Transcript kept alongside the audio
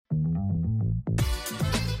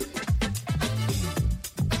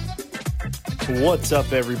What's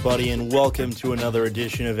up, everybody, and welcome to another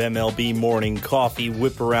edition of MLB Morning Coffee,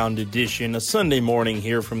 Whiparound edition, a Sunday morning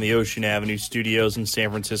here from the Ocean Avenue Studios in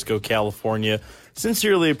San Francisco, California.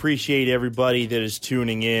 Sincerely appreciate everybody that is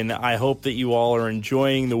tuning in. I hope that you all are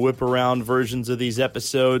enjoying the Whiparound versions of these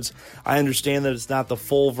episodes. I understand that it's not the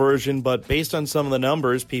full version, but based on some of the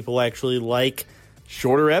numbers, people actually like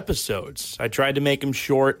shorter episodes. I tried to make them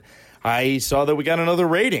short. I saw that we got another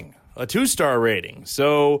rating, a 2-star rating,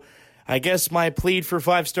 so I guess my plead for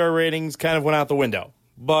 5-star ratings kind of went out the window.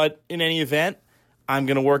 But in any event, I'm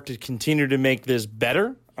going to work to continue to make this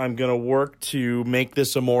better. I'm going to work to make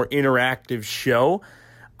this a more interactive show.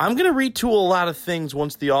 I'm going to retool a lot of things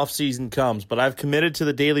once the offseason comes, but I've committed to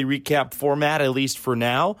the daily recap format, at least for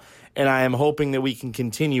now, and I am hoping that we can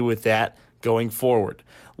continue with that going forward.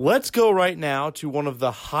 Let's go right now to one of the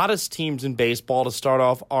hottest teams in baseball to start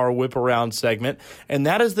off our Whip Around segment, and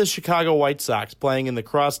that is the Chicago White Sox playing in the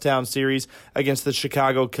Crosstown Series against the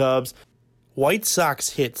Chicago Cubs. White Sox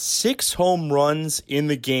hit 6 home runs in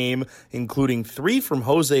the game, including 3 from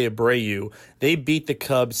Jose Abreu. They beat the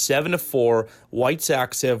Cubs 7-4. White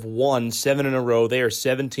Sox have won 7 in a row. They are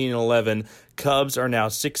 17-11. Cubs are now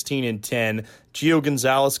 16-10. Gio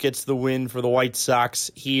Gonzalez gets the win for the White Sox.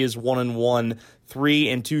 He is 1-1. 3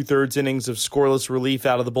 2/3 innings of scoreless relief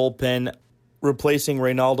out of the bullpen, replacing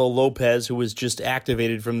Reynaldo Lopez, who was just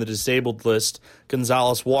activated from the disabled list.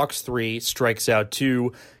 Gonzalez walks 3, strikes out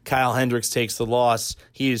 2. Kyle Hendricks takes the loss.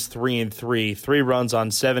 He is 3-3. 3 runs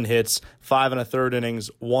on 7 hits, 5 1/3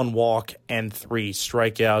 innings, 1 walk, and 3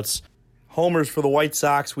 strikeouts. Homers for the White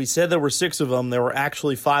Sox, we said there were 6 of them. There were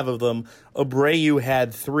actually 5 of them. Abreu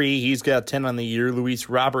had 3. He's got 10 on the year. Luis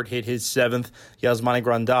Robert hit his 7th. Yasmani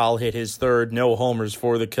Grandal hit his 3rd. No homers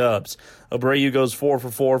for the Cubs. Abreu goes 4 for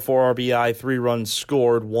 4, 4 RBI, 3 runs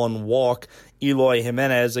scored, 1 walk. Eloy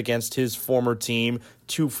Jimenez against his former team,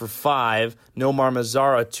 2 for 5. Nomar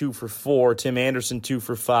Mazara, 2 for 4. Tim Anderson, 2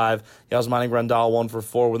 for 5. Yasmani Grandal, 1 for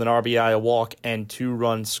 4 with an RBI, a walk, and 2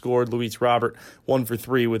 runs scored. Luis Robert, 1 for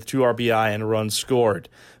 3 with 2 RBI and a run scored.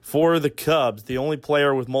 For the Cubs, the only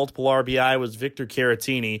player with multiple RBI was Victor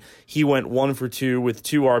Caratini. He went 1 for 2 with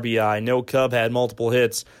 2 RBI. No Cub had multiple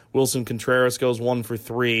hits. Wilson Contreras goes 1 for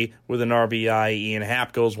 3 with an RBI. Ian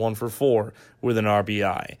Happ goes 1 for 4 with an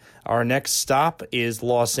RBI. Our next stop is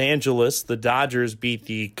Los Angeles. The Dodgers beat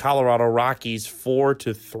the Colorado Rockies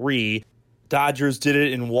 4-3. Dodgers did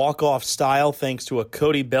it in walk-off style thanks to a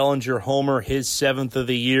Cody Bellinger homer, his 7th of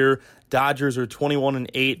the year. Dodgers are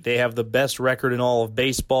 21-8. They have the best record in all of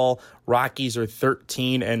baseball. Rockies are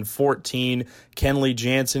 13-14. Kenley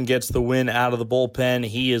Jansen gets the win out of the bullpen.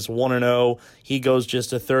 He is 1-0. He goes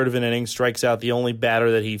just 1/3 of an inning, strikes out the only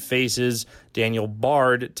batter that he faces. Daniel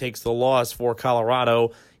Bard takes the loss for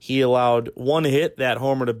Colorado. He allowed 1 hit, that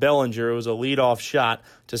homer to Bellinger. It was a leadoff shot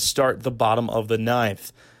to start the bottom of the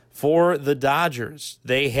 9th. For the Dodgers,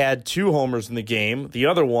 they had 2 homers in the game. The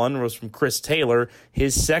other one was from Chris Taylor,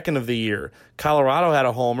 his 2nd of the year. Colorado had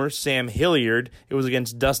a homer, Sam Hilliard. It was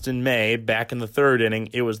against Dustin May back in the 3rd inning.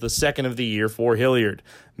 It was the 2nd of the year for Hilliard.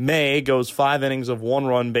 May goes 5 innings of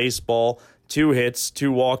 1-run baseball, 2 hits,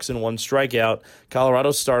 2 walks, and 1 strikeout.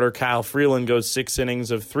 Colorado starter Kyle Freeland goes 6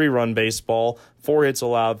 innings of 3-run baseball, 4 hits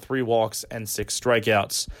allowed, 3 walks, and 6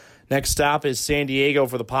 strikeouts. Next stop is San Diego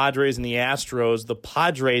for the Padres and the Astros. The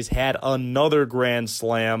Padres had another grand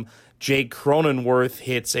slam. Jake Cronenworth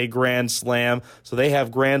hits a grand slam. So they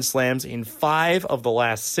have grand slams in 5 of the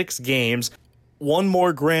last 6 games. 1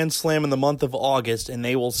 more grand slam in the month of August, and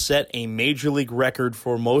they will set a major league record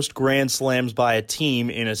for most grand slams by a team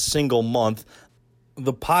in a single month.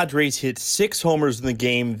 The Padres hit 6 homers in the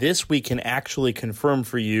game. This we can actually confirm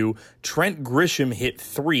for you. Trent Grisham hit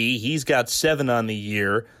 3. He's got 7 on the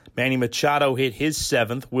year. Manny Machado hit his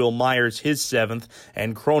 7th, Will Myers his 7th,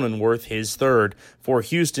 and Cronenworth his 3rd. For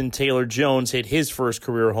Houston, Taylor Jones hit his first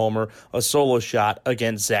career homer, a solo shot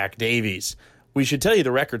against Zach Davies. We should tell you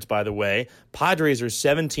the records, by the way. Padres are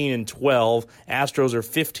 17-12. Astros are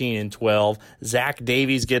 15-12. Zach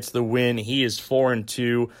Davies gets the win. He is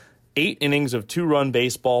 4-2. 8 innings of 2-run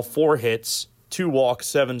baseball, 4 hits, 2 walks,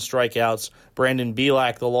 7 strikeouts. Brandon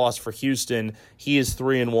Bielak, the loss for Houston. He is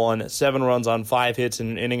 3-1, 7 runs on 5 hits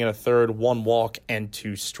in an inning and a third, 1 walk, and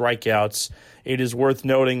 2 strikeouts. It is worth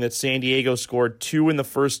noting that San Diego scored 2 in the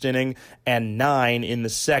first inning and 9 in the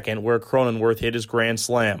second, where Cronenworth hit his grand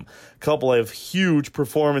slam. Couple of huge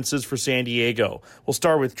performances for San Diego. We'll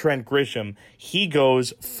start with Trent Grisham. He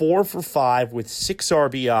goes 4 for 5 with 6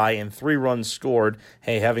 RBI and 3 runs scored.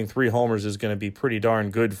 Hey, having 3 homers is going to be pretty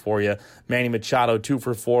darn good for you. Manny Machado 2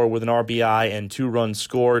 for 4 with an RBI RBI and 2 runs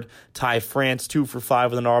scored. Ty France, 2 for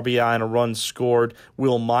 5 with an RBI and a run scored.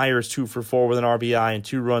 Will Myers, 2 for 4 with an RBI and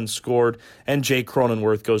 2 runs scored. And Jay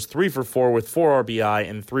Cronenworth goes 3 for 4 with 4 RBI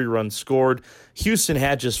and 3 runs scored. Houston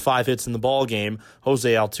had just 5 hits in the ballgame.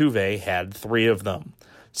 Jose Altuve had 3 of them.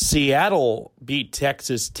 Seattle beat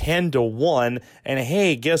Texas 10-1, and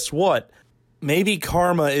hey, guess what? Maybe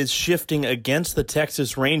karma is shifting against the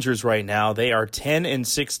Texas Rangers right now. They are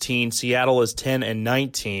 10-16. Seattle is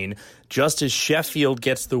 10-19. Justice Sheffield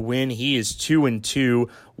gets the win. He is 2-2.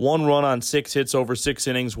 1 run on 6 hits over 6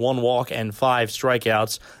 innings, 1 walk, and 5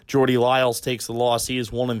 strikeouts. Jordy Lyles takes the loss. He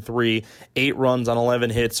is 1-3. 8 runs on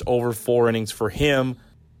 11 hits over 4 innings for him.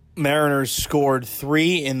 Mariners scored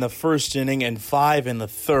 3 in the first inning and 5 in the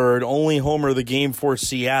third. Only homer of the game for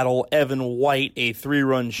Seattle, Evan White, a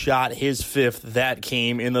 3-run shot, his 5th. That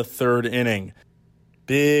came in the third inning.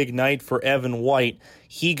 Big night for Evan White.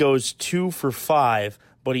 He goes 2 for 5,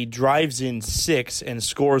 but he drives in 6 and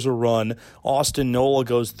scores a run. Austin Nola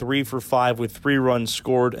goes 3 for 5 with 3 runs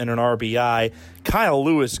scored and an RBI. Kyle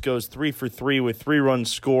Lewis goes 3 for 3 with 3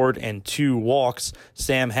 runs scored and 2 walks.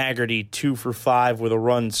 Sam Haggerty 2 for 5 with a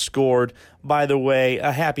run scored. By the way,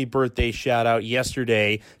 a happy birthday shout out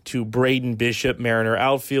yesterday to Braden Bishop, Mariner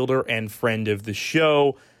outfielder and friend of the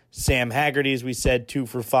show. Sam Haggerty, as we said, 2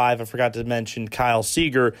 for 5. I forgot to mention Kyle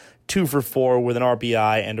Seager, 2 for 4 with an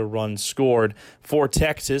RBI and a run scored. For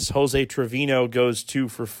Texas, Jose Trevino goes 2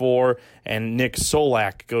 for 4, and Nick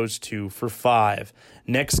Solak goes 2 for 5.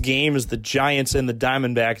 Next game is the Giants and the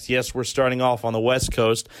Diamondbacks. Yes, we're starting off on the West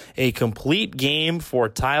Coast. A complete game for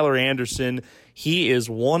Tyler Anderson. He is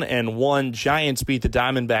 1-1. Giants beat the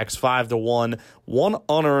Diamondbacks 5-1. 1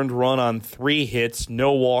 unearned run on 3 hits,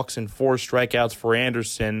 no walks, and 4 strikeouts for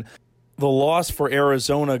Anderson. The loss for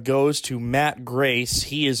Arizona goes to Matt Grace.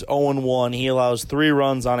 He is 0-1. He allows 3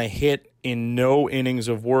 runs on a hit in no innings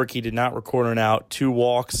of work. He did not record an out, 2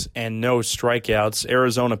 walks, and no strikeouts.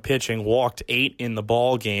 Arizona pitching walked 8 in the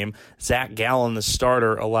ball game. Zach Gallen, the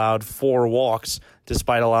starter, allowed 4 walks,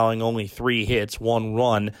 despite allowing only 3 hits, 1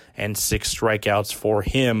 run, and 6 strikeouts for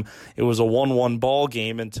him. It was a 1-1 ball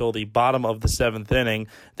game until the bottom of the 7th inning.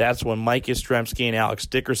 That's when Mike Yastrzemski and Alex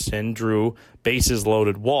Dickerson drew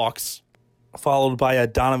bases-loaded walks, followed by a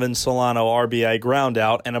Donovan Solano RBI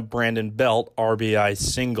groundout and a Brandon Belt RBI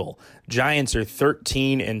single. Giants are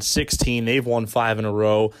 13-16. They've won 5 in a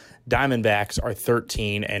row. Diamondbacks are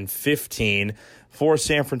 13-15. For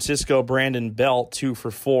San Francisco, Brandon Belt, 2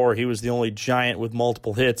 for 4. He was the only Giant with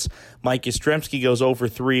multiple hits. Mike Yastrzemski goes 0 for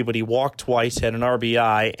 3, but he walked twice, had an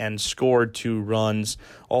RBI, and scored 2 runs.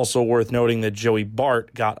 Also worth noting that Joey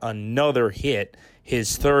Bart got another hit,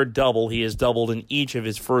 his 3rd double. He has doubled in each of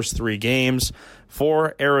his first 3 games.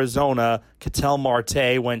 For Arizona, Ketel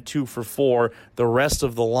Marte went 2 for 4. The rest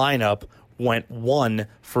of the lineup went 1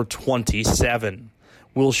 for 27.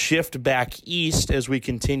 We'll shift back east as we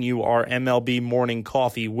continue our MLB Morning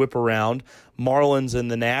Coffee Whiparound. Marlins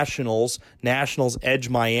and the Nationals. Nationals edge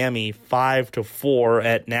Miami 5-4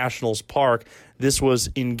 at Nationals Park. This was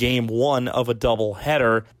in Game 1 of a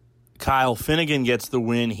doubleheader. Kyle Finnegan gets the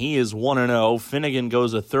win. He is 1-0. Finnegan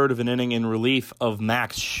goes a third of an inning in relief of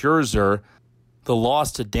Max Scherzer. The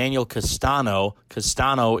loss to Daniel Castano.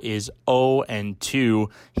 Castano is 0-2.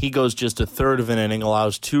 He goes just a third of an inning,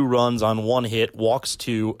 allows 2 runs on 1 hit, walks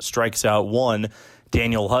 2, strikes out 1.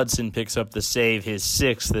 Daniel Hudson picks up the save, his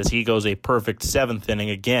 6th, as he goes a perfect 7th inning.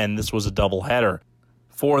 Again, this was a doubleheader.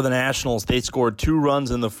 For the Nationals, they scored 2 runs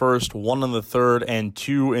in the first, 1 in the third, and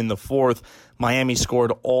 2 in the fourth. Miami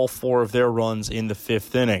scored all 4 of their runs in the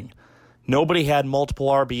 5th inning. Nobody had multiple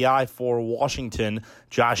RBI for Washington.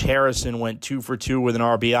 Josh Harrison went 2 for 2 with an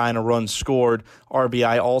RBI and a run scored.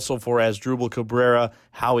 RBI also for Asdrubal Cabrera,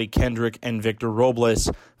 Howie Kendrick, and Victor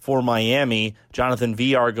Robles. For Miami, Jonathan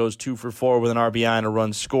Villar goes 2 for 4 with an RBI and a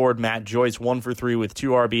run scored. Matt Joyce 1 for 3 with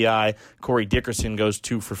 2 RBI. Corey Dickerson goes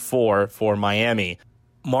 2 for 4 for Miami.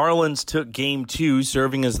 Marlins took Game 2,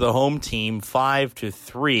 serving as the home team,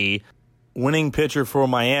 5-3. Winning pitcher for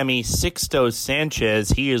Miami, Sixto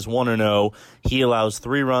Sanchez, he is 1-0. He allows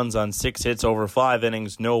 3 runs on 6 hits over 5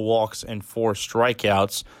 innings, no walks, and 4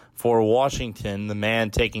 strikeouts. For Washington, the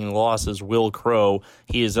man taking losses, Will Crowe,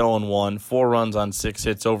 he is 0-1, 4 runs on 6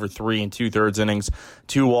 hits over 3 2/3 innings,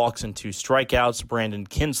 2 walks and 2 strikeouts. Brandon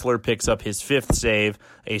Kinsler picks up his 5th save,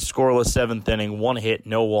 a scoreless 7th inning, 1 hit,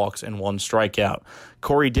 no walks, and 1 strikeout.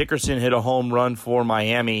 Corey Dickerson hit a home run for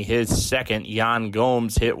Miami, his 2nd. Yan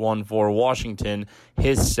Gomes hit one for Washington,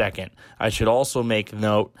 his 2nd. I should also make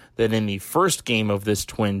note that in the first game of this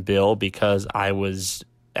twin bill, because I was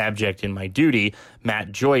abject in my duty.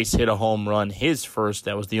 Matt Joyce hit a home run, his first.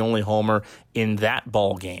 That was the only homer in that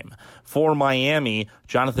ball game. For Miami,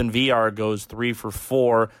 Jonathan Villar goes 3 for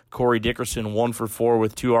 4. Corey Dickerson 1 for 4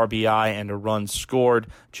 with 2 RBI and a run scored.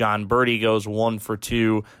 John Birdie goes 1 for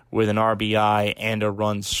 2 with an RBI and a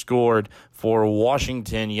run scored. For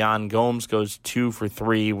Washington, Yan Gomes goes 2 for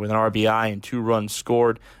 3 with an RBI and 2 runs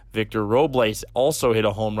scored. Victor Robles also hit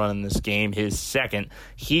a home run in this game, his second.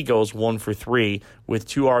 He goes 1 for 3 with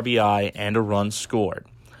 2 RBI and a run scored.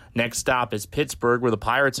 Next stop is Pittsburgh, where the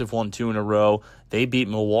Pirates have won 2 in a row. They beat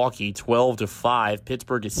Milwaukee 12-5.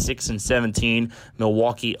 Pittsburgh is 6-17.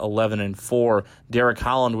 Milwaukee 11-4. Derek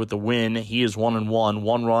Holland with the win. He is 1-1.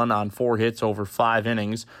 1 run on 4 hits over 5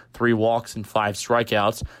 innings, 3 walks and 5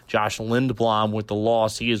 strikeouts. Josh Lindblom with the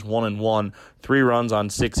loss. He is 1-1. 3 runs on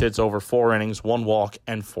 6 hits over 4 innings, 1 walk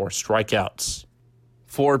and 4 strikeouts.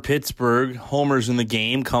 For Pittsburgh, homers in the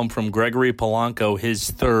game come from Gregory Polanco,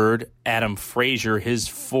 his third, Adam Frazier, his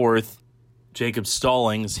fourth, Jacob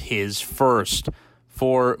Stallings, his first.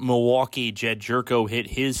 For Milwaukee, Jed Jerko hit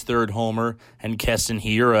his third homer, and Keston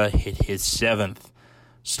Hiura hit his seventh.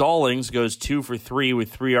 Stallings goes 2 for 3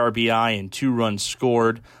 with 3 RBI and 2 runs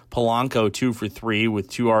scored. Polanco 2 for 3 with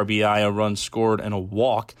 2 RBI, a run scored, and a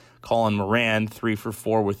walk. Colin Moran, 3 for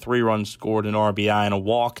 4 with 3 runs scored, an RBI, and a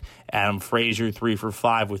walk. Adam Frazier, 3 for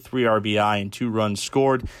 5 with 3 RBI and 2 runs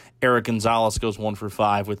scored. Eric Gonzalez goes 1 for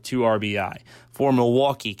 5 with 2 RBI. For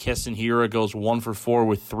Milwaukee, Keston Hiura goes 1 for 4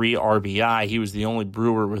 with 3 RBI. He was the only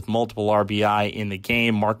Brewer with multiple RBI in the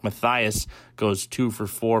game. Mark Mathias goes 2 for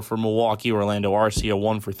 4 for Milwaukee. Orlando Arcia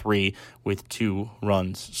 1 for 3 with 2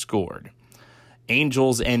 runs scored.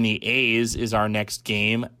 Angels and the A's is our next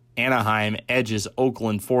game. Anaheim edges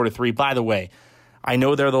Oakland 4-3. By the way, I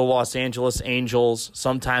know they're the Los Angeles Angels.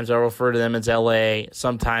 Sometimes I refer to them as LA.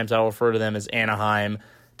 Sometimes I refer to them as Anaheim.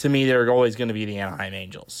 To me, they're always going to be the Anaheim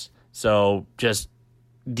Angels. So just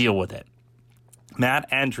deal with it.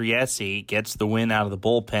 Matt Andriesi gets the win out of the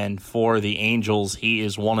bullpen for the Angels. He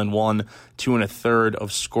is 1-1, 2 1/3 of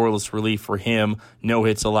scoreless relief for him. No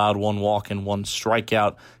hits allowed, 1 walk and 1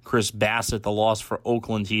 strikeout. Chris Bassett, the loss for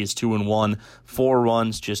Oakland, he is 2-1, 4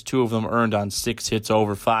 runs, just 2 of them earned on 6 hits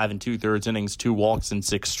over 5 2/3 innings, 2 walks and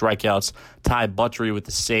 6 strikeouts. Ty Buttrey with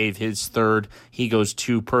the save, his third. He goes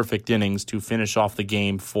 2 perfect innings to finish off the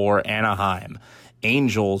game for Anaheim.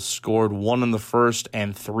 Angels scored 1 in the first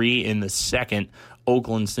and 3 in the second.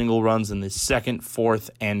 Oakland single runs in the second,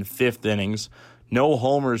 fourth, and fifth innings. No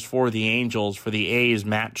homers for the Angels. For the A's,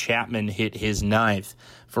 Matt Chapman hit his 9th.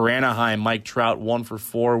 For Anaheim, Mike Trout 1 for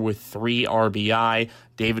 4 with 3 RBI.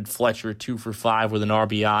 David Fletcher 2 for 5 with an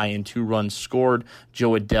RBI and 2 runs scored.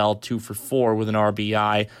 Joe Adell 2 for 4 with an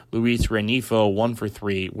RBI. Luis Renifo 1 for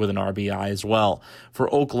 3 with an RBI as well.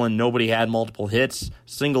 For Oakland, nobody had multiple hits.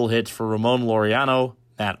 Single hits for Ramon Laureano,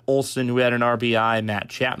 Matt Olson, who had an RBI. Matt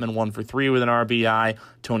Chapman 1 for 3 with an RBI.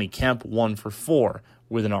 Tony Kemp 1 for 4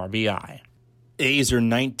 with an RBI. A's are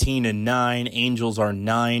 19-9. Angels are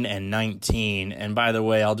 9-19. And by the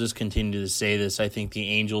way, I'll just continue to say this. I think the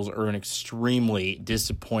Angels are an extremely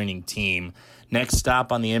disappointing team. Next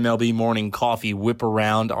stop on the MLB Morning Coffee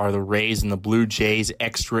Whiparound are the Rays and the Blue Jays.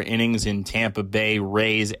 Extra innings in Tampa Bay.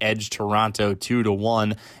 Rays edge Toronto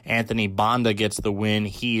 2-1. Anthony Banda gets the win.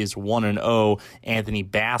 He is 1-0. Anthony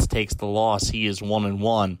Bass takes the loss. He is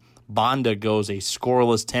 1-1. Banda goes a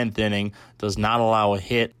scoreless 10th inning, does not allow a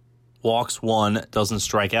hit, walks 1, doesn't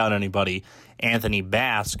strike out anybody. Anthony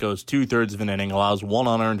Bass goes 2/3 of an inning, allows 1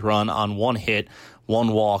 unearned run on 1 hit,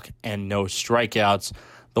 1 walk, and no strikeouts.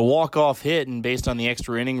 The walk-off hit, and based on the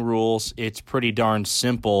extra inning rules, it's pretty darn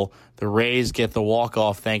simple. The Rays get the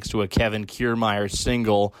walk-off thanks to a Kevin Kiermaier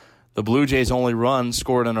single. The Blue Jays' only run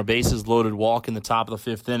scored on a bases-loaded walk in the top of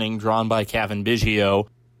the 5th inning, drawn by Kevin Biggio.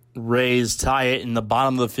 Rays tie it in the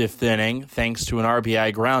bottom of the 5th inning thanks to an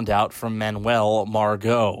RBI groundout from Manuel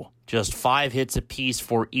Margot. Just 5 hits apiece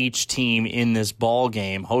for each team in this ball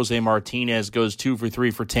game. Jose Martinez goes 2 for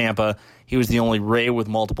 3 for Tampa. He was the only Ray with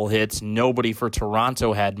multiple hits. Nobody for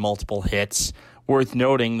Toronto had multiple hits. Worth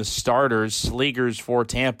noting, the starters, Sleegers for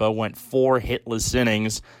Tampa, went 4 hitless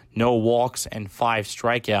innings, no walks, and 5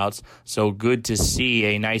 strikeouts. So good to see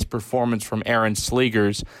a nice performance from Aaron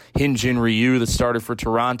Sleegers. Hyun-Jin Ryu, the starter for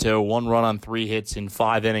Toronto, 1 run on 3 hits in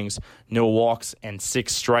 5 innings, no walks, and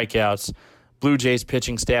 6 strikeouts. Blue Jays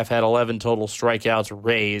pitching staff had 11 total strikeouts.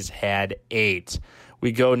 Rays had 8.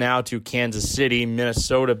 We go now to Kansas City.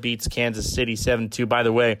 Minnesota beats Kansas City 7-2. By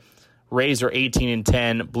the way, Rays are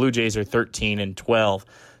 18-10. Blue Jays are 13-12.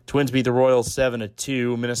 Twins beat the Royals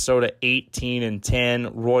 7-2. Minnesota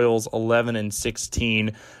 18-10. Royals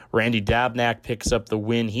 11-16. Randy Dobnak picks up the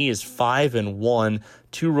win. He is 5-1.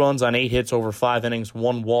 2 runs on 8 hits over 5 innings,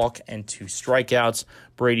 1 walk, and 2 strikeouts.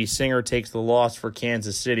 Brady Singer takes the loss for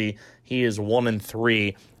Kansas City. He is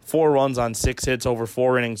 1-3. 4 runs on 6 hits over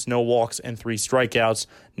 4 innings, no walks, and 3 strikeouts.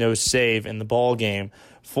 No save in the ball game.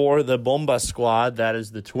 For the Bomba squad, that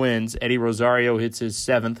is the Twins, Eddie Rosario hits his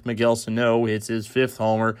 7th. Miguel Sano hits his 5th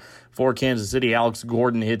homer. For Kansas City, Alex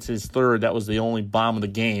Gordon hits his 3rd. That was the only bomb of the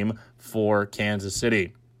game for Kansas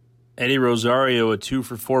City. Eddie Rosario, a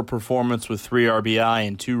 2-for-4 performance with 3 RBI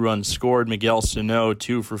and 2 runs scored. Miguel Sano,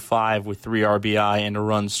 2-for-5 with 3 RBI and a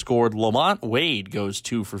run scored. Lamont Wade goes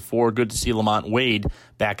 2-for-4. Good to see Lamont Wade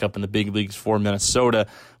back up in the big leagues for Minnesota.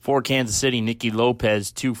 For Kansas City, Nicky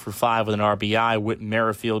Lopez, 2-for-5 with an RBI. Whit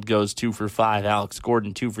Merrifield goes 2-for-5. Alex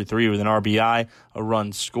Gordon, 2-for-3 with an RBI. A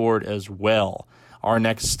run scored as well. Our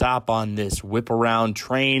next stop on this Whiparound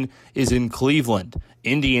train is in Cleveland.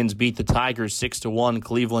 Indians beat the Tigers 6-1.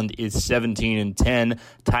 Cleveland is 17-10.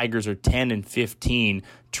 Tigers are 10-15.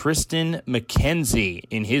 Tristan McKenzie,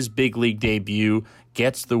 in his big league debut,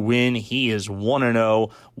 gets the win. He is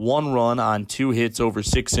 1-0. 1 run on 2 hits over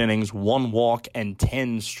 6 innings, 1 walk, and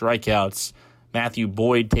 10 strikeouts. Matthew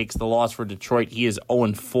Boyd takes the loss for Detroit. He is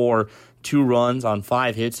 0-4. 2 runs on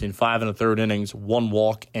 5 hits in 5 1/3 innings, 1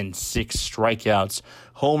 walk, and 6 strikeouts.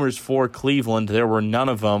 Homers for Cleveland, there were none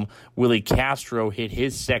of them. Willie Castro hit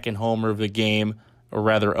his 2nd homer of the game, or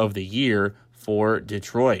rather of the year, for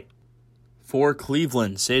Detroit. For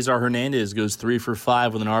Cleveland, Cesar Hernandez goes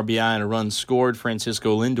 3-for-5 with an RBI and a run scored.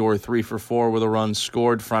 Francisco Lindor 3-for-4 with a run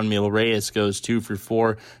scored. Franmil Reyes goes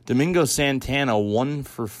 2-for-4. Domingo Santana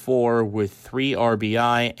 1-for-4 with 3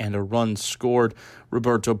 RBI and a run scored.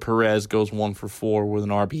 Roberto Perez goes 1-for-4 with an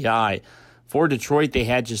RBI. For Detroit, they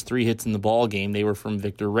had just 3 hits in the ball game. They were from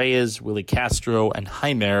Victor Reyes, Willie Castro, and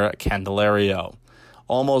Jeimer Candelario.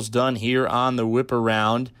 Almost done here on the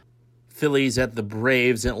Whiparound. Phillies at the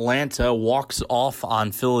Braves. Atlanta walks off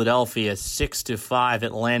on Philadelphia 6-5.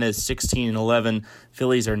 Atlanta is 16-11.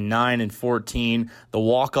 Phillies are 9-14. The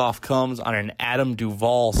walk-off comes on an Adam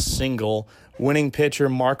Duvall single. Winning pitcher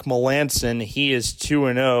Mark Melancon, he is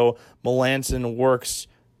 2-0. Melancon works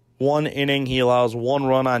 1 inning. He allows 1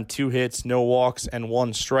 run on 2 hits, no walks, and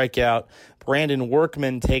 1 strikeout. Brandon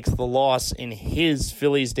Workman takes the loss in his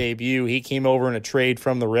Phillies debut. He came over in a trade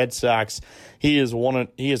from the Red Sox. He is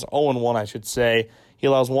 0-1, I should say. He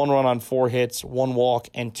allows 1 run on 4 hits, 1 walk,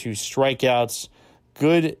 and 2 strikeouts.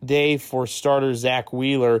 Good day for starter Zach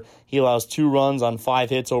Wheeler. He allows 2 runs on 5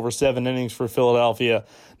 hits over 7 innings for Philadelphia.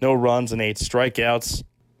 No runs and 8 strikeouts.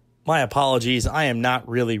 My apologies, I am not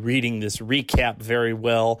really reading this recap very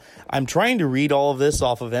well. I'm trying to read all of this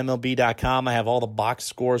off of MLB.com. I have all the box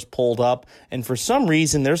scores pulled up, and for some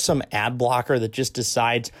reason, there's some ad blocker that just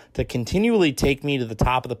decides to continually take me to the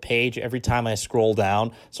top of the page every time I scroll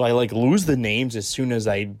down, so I lose the names as soon as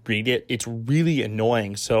I read it. It's really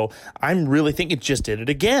annoying, so I'm really thinking it just did it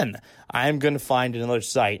again. I'm going to find another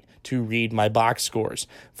site to read my box scores.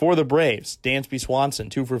 For the Braves, Dansby Swanson,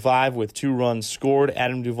 2-for-5 with 2 runs scored.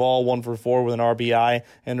 Adam Duvall, 1-for-4 with an RBI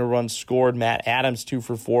and a run scored. Matt Adams,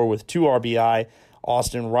 2-for-4 with 2 RBI.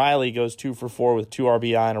 Austin Riley goes 2-for-4 with 2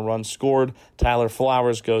 RBI and a run scored. Tyler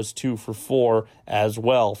Flowers goes 2-for-4 as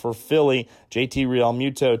well. For Philly, JT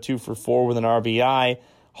Realmuto, 2-for-4 with an RBI.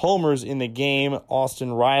 Homers in the game,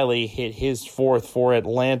 Austin Riley hit his 4th for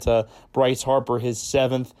Atlanta. Bryce Harper, his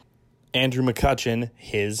 7th. Andrew McCutchen,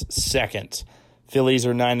 his 2nd. Phillies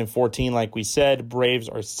are 9-14, like we said. Braves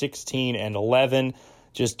are 16-11.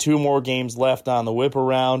 Just 2 more games left on the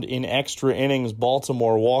Whiparound. In extra innings,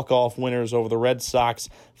 Baltimore walk-off winners over the Red Sox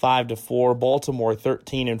 5-4. Baltimore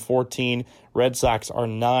 13-14. Red Sox are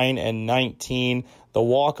 9-19. The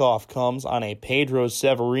walk-off comes on a Pedro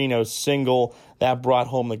Severino single. That brought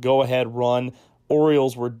home the go-ahead run.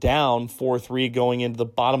 Orioles were down 4-3 going into the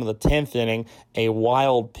bottom of the 10th inning. A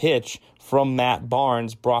wild pitch from Matt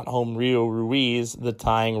Barnes brought home Rio Ruiz, the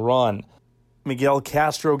tying run. Miguel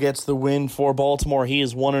Castro gets the win for Baltimore. He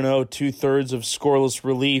is 1-0, 2/3 of scoreless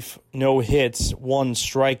relief, no hits, 1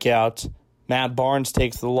 strikeout. Matt Barnes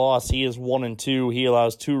takes the loss. He is 1-2. He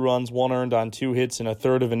allows 2 runs, 1 earned on 2 hits in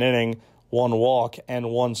 1/3 of an inning, 1 walk, and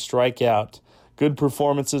 1 strikeout. Good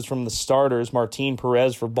performances from the starters. Martin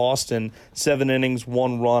Perez for Boston, 7 innings,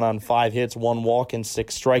 1 run on 5 hits, 1 walk, and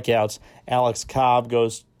 6 strikeouts. Alex Cobb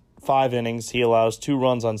goes 5 innings. He allows 2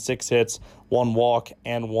 runs on 6 hits, 1 walk,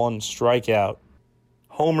 and 1 strikeout.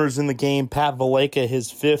 Homers in the game, Pat Valaika,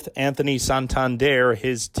 his 5th. Anthony Santander,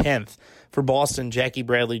 his 10th. For Boston, Jackie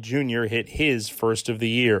Bradley Jr. hit his first of the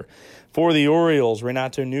year. For the Orioles,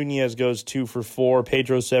 Renato Nunez goes 2 for 4,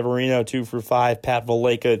 Pedro Severino 2 for 5, Pat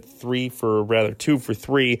Valaika 2 for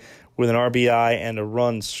 3 with an RBI and a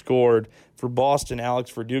run scored. For Boston,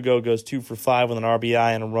 Alex Verdugo goes 2 for 5 with an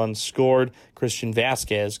RBI and a run scored. Christian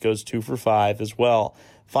Vasquez goes 2 for 5 as well.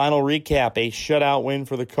 Final recap, a shutout win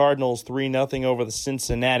for the Cardinals, 3-0 over the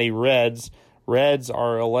Cincinnati Reds. Reds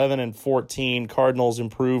are 11-14. Cardinals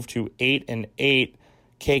improve to 8-8.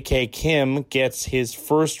 KK Kim gets his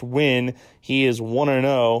first win. He is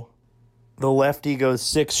 1-0. The lefty goes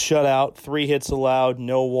 6 shutout, 3 hits allowed,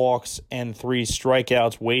 no walks, and 3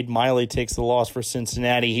 strikeouts. Wade Miley takes the loss for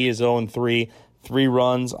Cincinnati. He is 0-3, 3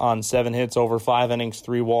 runs on 7 hits over 5 innings,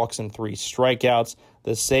 3 walks, and 3 strikeouts.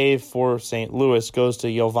 The save for St. Louis goes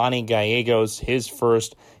to Giovanni Gallegos, his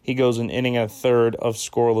first. He goes an inning and a third of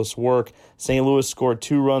scoreless work. St. Louis scored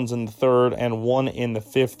 2 runs in the third and 1 in the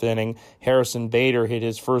 5th inning. Harrison Bader hit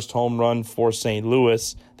his first home run for St.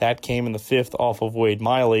 Louis. That came in the 5th off of Wade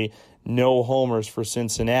Miley. No homers for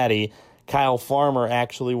Cincinnati. Kyle Farmer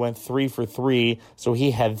actually went 3 for 3, so he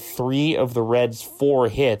had 3 of the Reds' 4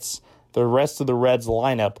 hits. The rest of the Reds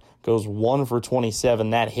lineup goes 1 for 27,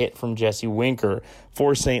 that hit from Jesse Winker.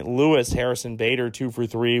 For St. Louis, Harrison Bader 2 for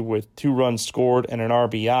 3 with 2 runs scored and an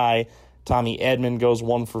RBI. Tommy Edman goes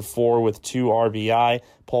 1 for 4 with 2 RBI.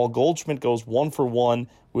 Paul Goldschmidt goes 1 for 1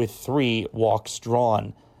 with 3 walks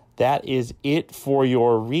drawn. That is it for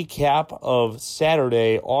your recap of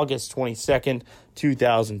Saturday, August 22nd,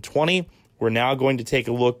 2020. We're now going to take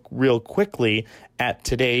a look real quickly at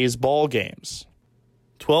today's ball games.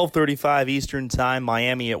 12:35 Eastern Time,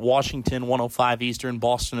 Miami at Washington, 1:05 Eastern,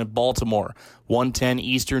 Boston at Baltimore, 1:10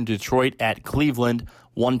 Eastern, Detroit at Cleveland,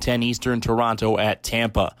 1:10 Eastern, Toronto at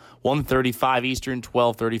Tampa, 1:35 Eastern,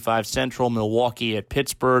 12:35 Central, Milwaukee at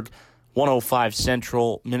Pittsburgh, 1:05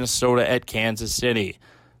 Central, Minnesota at Kansas City,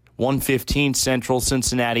 1:15 Central,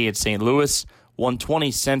 Cincinnati at St. Louis,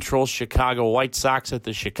 1:20 Central, Chicago White Sox at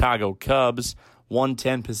the Chicago Cubs,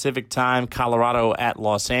 1:10 Pacific Time, Colorado at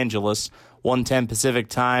Los Angeles, 1:10 Pacific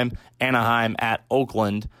Time, Anaheim at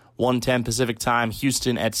Oakland, 1:10 Pacific Time,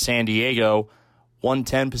 Houston at San Diego,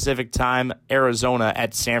 1:10 Pacific Time, Arizona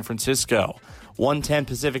at San Francisco, 1:10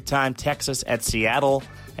 Pacific Time, Texas at Seattle,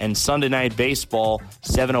 and Sunday Night Baseball,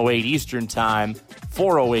 7:08 Eastern Time,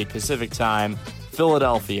 4:08 Pacific Time,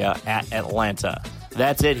 Philadelphia at Atlanta.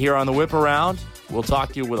 That's it here on the Whiparound. We'll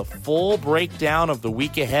talk to you with a full breakdown of the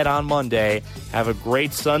week ahead on Monday. Have a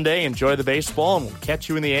great Sunday, enjoy the baseball, and we'll catch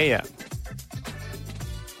you in the AM.